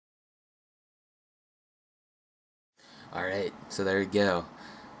Alright, so there you go.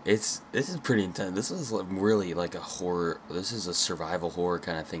 This is pretty intense. This is really like a horror. This is a survival horror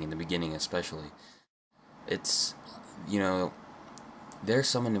kind of thing in the beginning, especially. It's, you know, there's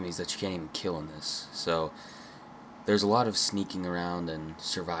some enemies that you can't even kill in this. So there's a lot of sneaking around and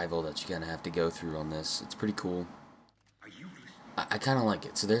survival that you kind of have to go through on this. It's pretty cool. I kind of like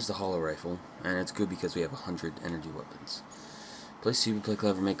it. So there's the hollow rifle, and it's good because we have 100 energy weapons. Play stupid, play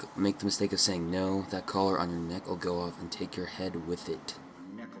clever, make the mistake of saying no. That collar on your neck will go off and take your head with it.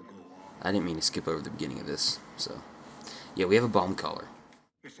 I didn't mean to skip over the beginning of this, so. Yeah, we have a bomb collar.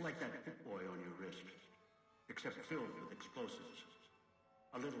 It's like that Pip-Boy on your wrist, except filled with explosives.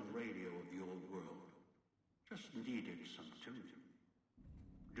 A little radio of the old world. Just needed some tuning.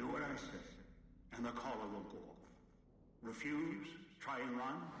 Do what I say, and the collar will go off. Refuse, try and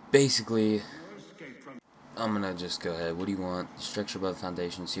run. Basically, I'm gonna just go ahead. What do you want? Structure above the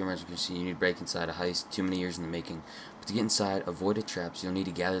foundation. See your emergency. You need to break inside a heist. Too many years in the making. But to get inside, avoid the traps. You'll need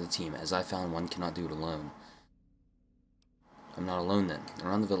to gather the team. As I found, one cannot do it alone. I'm not alone then.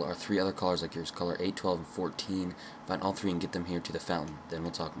 Around the villa are 3 other collars like yours. Color 8, 12, and 14. Find all 3 and get them here to the fountain. Then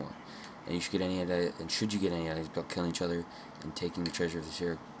we'll talk more. And you should get any ideas. And should you get any ideas about killing each other and taking the treasure of the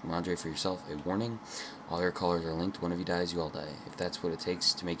Sierra Madre for yourself, a warning: all your collars are linked. One of you dies, you all die. If that's what it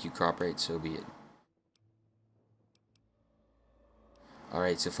takes to make you cooperate, so be it.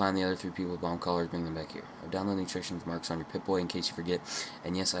 Alright, so find the other 3 people with bomb collars, bring them back here. I've downloaded the instructions marks on your Pip-Boy in case you forget,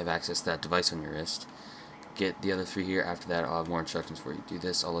 and yes, I have access to that device on your wrist. Get the other 3 here. After that, I'll have more instructions for you. Do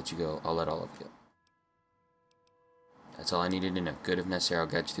this, I'll let you go. I'll let all of you go. That's all I needed to know. Good if necessary, I'll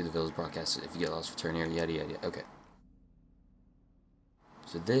guide you through the village broadcast. If you get lost, return here, yada yada yada. Okay.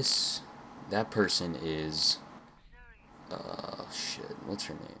 So that person is, shit, what's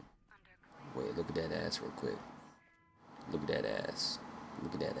her name? Wait, look at that ass real quick. Look at that ass.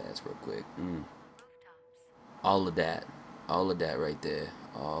 Look at that ass real quick. All of that right there.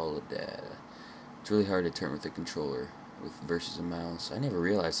 All of that. It's really hard to turn with a controller versus a mouse. I never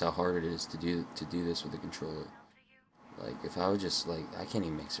realized how hard it is to do this with a controller. Like, if I was just like, I can't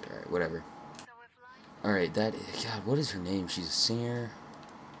even mix it. Alright, whatever. Alright, God, what is her name? She's a singer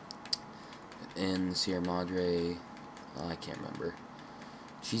in Sierra Madre. Oh, I can't remember.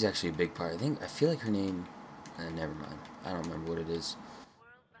 She's actually a big part. I feel like her name. Never mind. I don't remember what it is.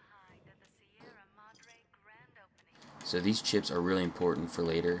 So these chips are really important for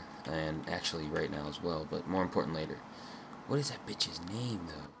later, and actually right now as well, but more important later. What is that bitch's name,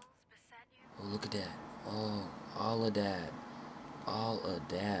 though? Oh, look at that. Oh, all of that. All of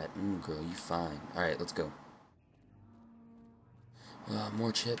that. Girl, you fine. Alright, let's go.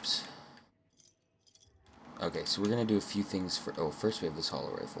 More chips. Okay, so we're gonna do a few things for. Oh, first we have this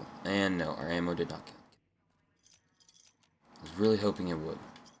hollow rifle. And no, our ammo did not count. I was really hoping it would.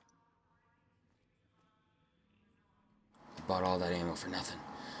 I bought all that ammo for nothing.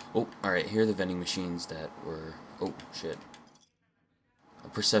 Oh, alright, here are the vending machines that were. Oh, shit. Our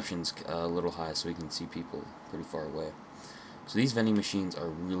perception's a little high so we can see people pretty far away. So these vending machines are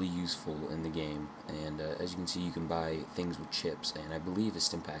really useful in the game, and as you can see, you can buy things with chips, and I believe a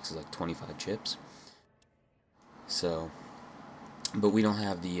Stimpaks is like 25 chips. So, but we don't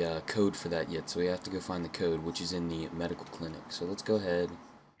have the code for that yet, so we have to go find the code, which is in the medical clinic. So let's go ahead.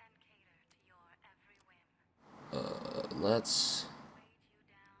 Let's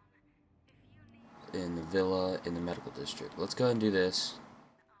in the villa in the medical district. Let's go ahead and do this.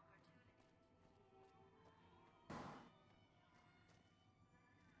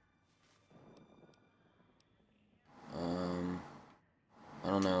 I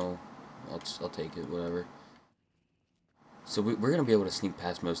don't know. I'll take it, whatever. So we're going to be able to sneak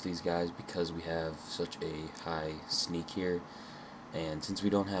past most of these guys because we have such a high sneak here. And since we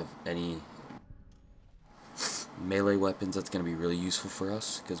don't have any melee weapons, that's going to be really useful for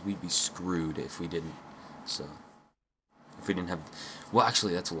us because we'd be screwed if we didn't. So, if we didn't have... Well,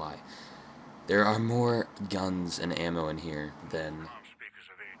 actually, that's a lie. There are more guns and ammo in here than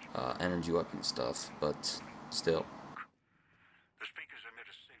energy weapon stuff, but still.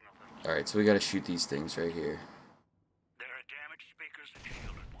 Alright, so we gotta shoot these things right here.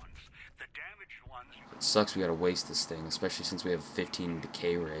 It sucks we gotta waste this thing, especially since we have 15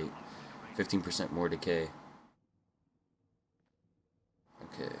 decay rate. 15% more decay.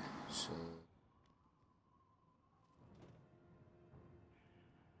 Okay, so...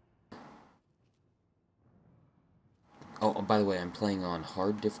 Oh, by the way, I'm playing on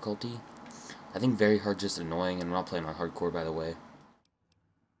hard difficulty. I think very hard just annoying, and I'm not playing on hardcore, by the way.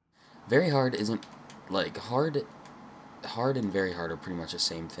 Very hard isn't... Like, hard and very hard are pretty much the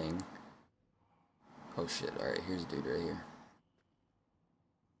same thing. Oh shit, alright, here's a dude right here.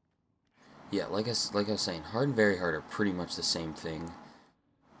 Yeah, like I was saying, hard and very hard are pretty much the same thing.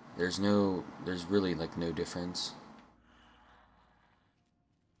 There's really like no difference.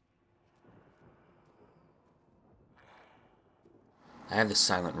 I have the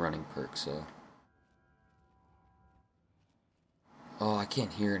silent running perk, so. Oh, I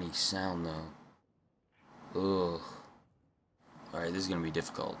can't hear any sound though. Ugh. Alright, this is gonna be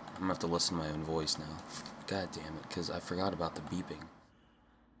difficult. I'm gonna have to listen to my own voice now. God damn it, because I forgot about the beeping.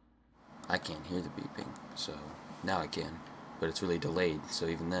 I can't hear the beeping, so now I can. But it's really delayed, so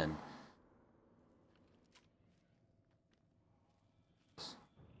even then.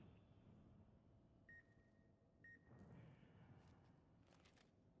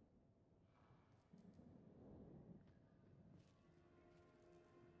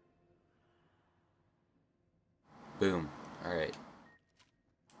 Boom. Alright.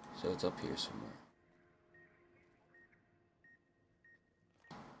 So it's up here somewhere.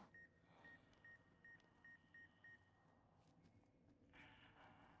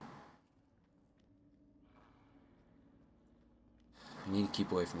 I need to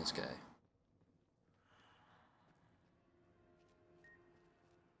keep away from this guy.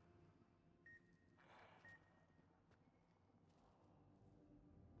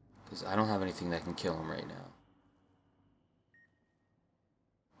 Because I don't have anything that can kill him right now.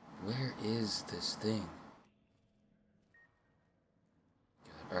 Where is this thing?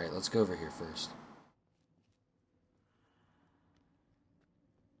 God. Alright, let's go over here first.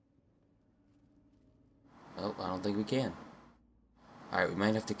 Oh, I don't think we can. Alright, we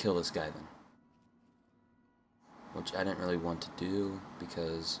might have to kill this guy then. Which I didn't really want to do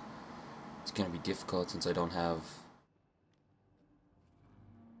because it's going to be difficult since I don't have...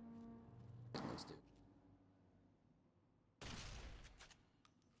 Let's do it.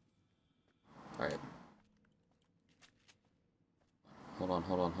 Alright. Hold on.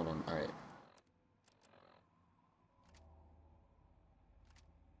 Alright.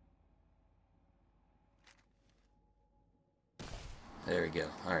 There we go.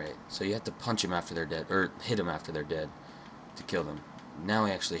 Alright, so you have to punch them after they're dead, or hit them after they're dead to kill them. Now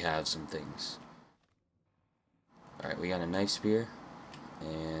we actually have some things. Alright, we got a knife spear,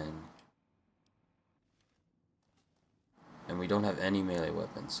 and we don't have any melee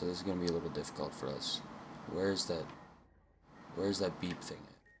weapons, so this is going to be a little difficult for us. Where's that beep thing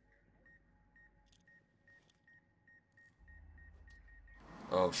at?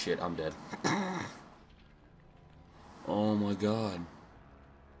 Oh shit, I'm dead. Oh my god.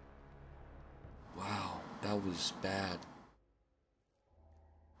 Wow, that was bad.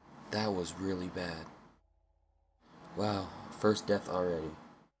 That was really bad. Wow, first death already.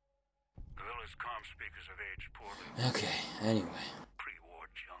 The village comm speakers have aged poorly. Okay, anyway. Pre-war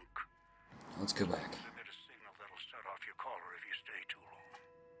junk. Let's go back. Submit a signal that'll set off your caller if you stay too long.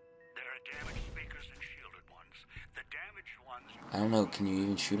 There are damaged speakers and shielded ones. The damaged ones... I don't know, can you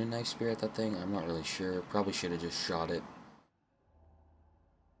even shoot a knife spear at that thing? I'm not really sure. Probably should have just shot it.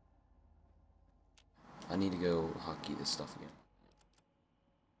 I need to go hotkey this stuff again.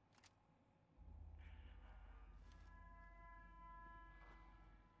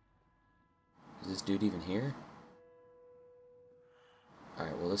 Is this dude even here?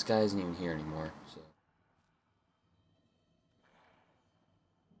 Alright, well this guy isn't even here anymore, so...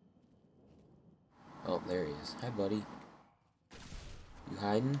 Oh, there he is. Hi, buddy. You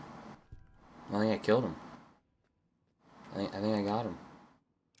hiding? I think I killed him. I think I got him.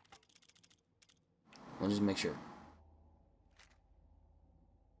 We'll just make sure.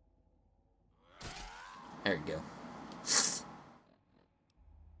 There we go.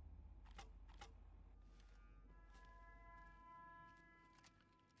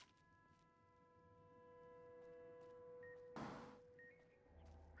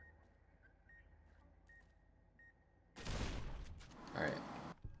 Alright.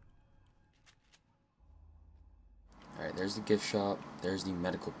 Alright, there's the gift shop. There's the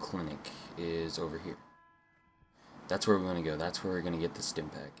medical clinic is over here. That's where we're going to go. That's where we're going to get the stim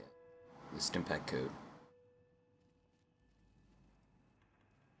pack at. The stim pack code.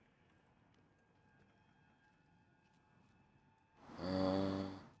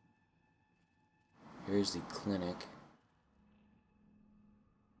 Here's the clinic.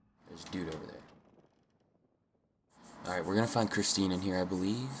 There's a dude over there. Alright, we're going to find Christine in here, I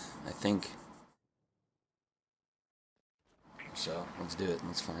believe. I think. So, let's do it.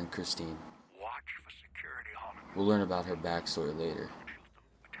 Let's find Christine. Watch for security, Hollywood. We'll learn about her backstory later.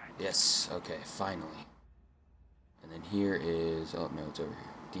 Yes, okay, finally. And then here is... Oh, no, it's over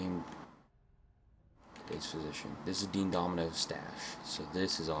here. Dean... Today's physician. This is Dean Domino's stash. So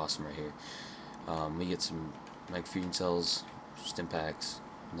this is awesome right here. We get some microfusion cells, stim packs,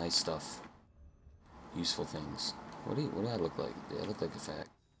 nice stuff. useful things. What do I look like? Do I look like a fag?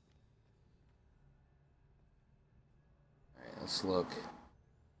 Alright, let's look.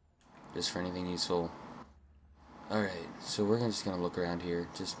 Just for anything useful. Alright, so we're just gonna look around here,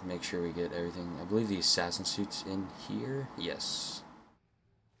 just make sure we get everything. I believe the assassin suit's in here. Yes.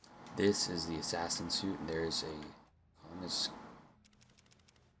 This is the assassin suit. There's a Thomas.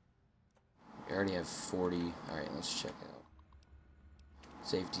 We already have 40. Alright, let's check out.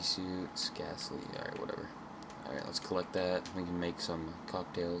 Safety suits, gas leak, alright, whatever. Alright, let's collect that. We can make some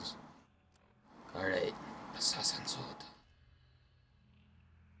cocktails. Alright, assassin suit.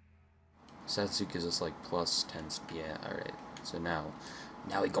 Assassin suit gives us like plus 10. Yeah, alright. So now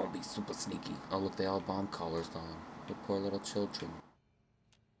we gonna be super sneaky. Oh look, they all have bomb collars on. The poor little children.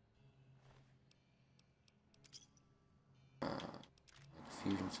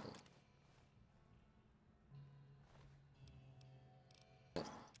 Fusion cell.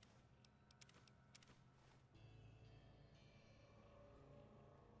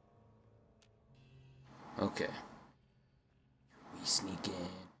 Okay. We sneak in.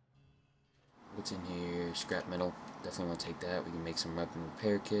 What's in here? Scrap metal. Definitely want to take that. We can make some weapon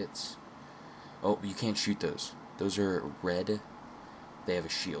repair kits. Oh, you can't shoot those. Those are red. They have a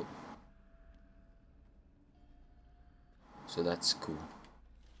shield. So that's cool.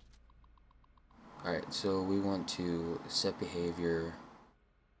 Alright, so we want to set behavior.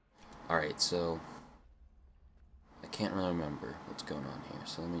 Alright, so I can't really remember what's going on here.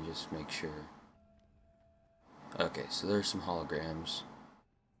 So let me just make sure. Okay, so there's some holograms.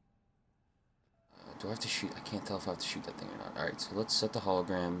 Do I have to shoot? I can't tell if I have to shoot that thing or not. Alright, so let's set the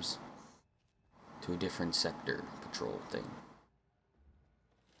holograms to a different sector patrol thing.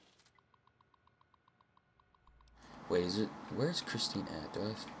 Wait, is it? Where's Christine at? Do I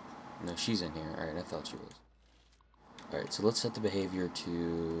have... No, she's in here. Alright, I thought she was. Alright, so let's set the behavior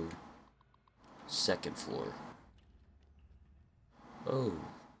to... second floor. Oh.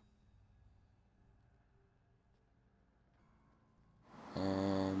 No.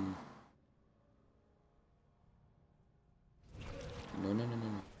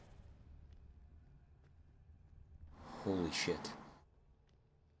 Holy shit.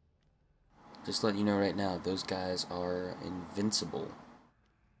 Just letting you know right now, those guys are invincible.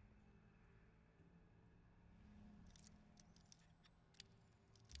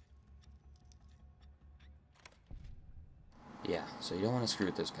 Yeah, so you don't want to screw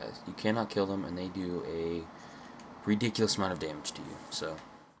with those guys. You cannot kill them, and they do a ridiculous amount of damage to you, so.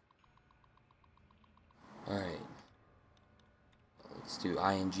 Alright. Let's do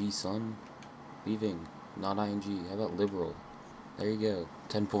ING, son. Leaving. Not ING. How about liberal? There you go.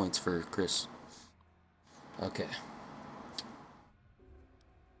 10 points for Chris. Okay.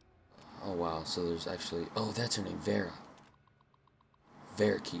 Oh, wow. So there's actually... Oh, that's her name. Vera.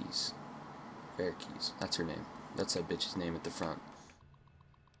 Verkeys. Verkeys. That's her name. That's that bitch's name at the front.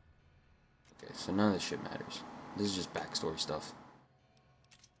 Okay, so none of this shit matters. This is just backstory stuff.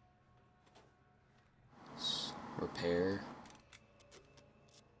 Let's repair.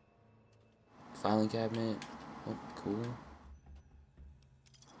 Filing cabinet. Oh, cool.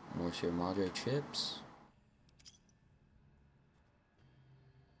 More Sierra Madre chips.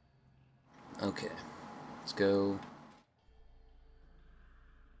 Okay. Let's go.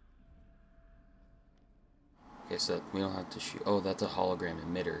 Okay, so we don't have to shoot. Oh, that's a hologram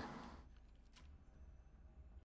emitter.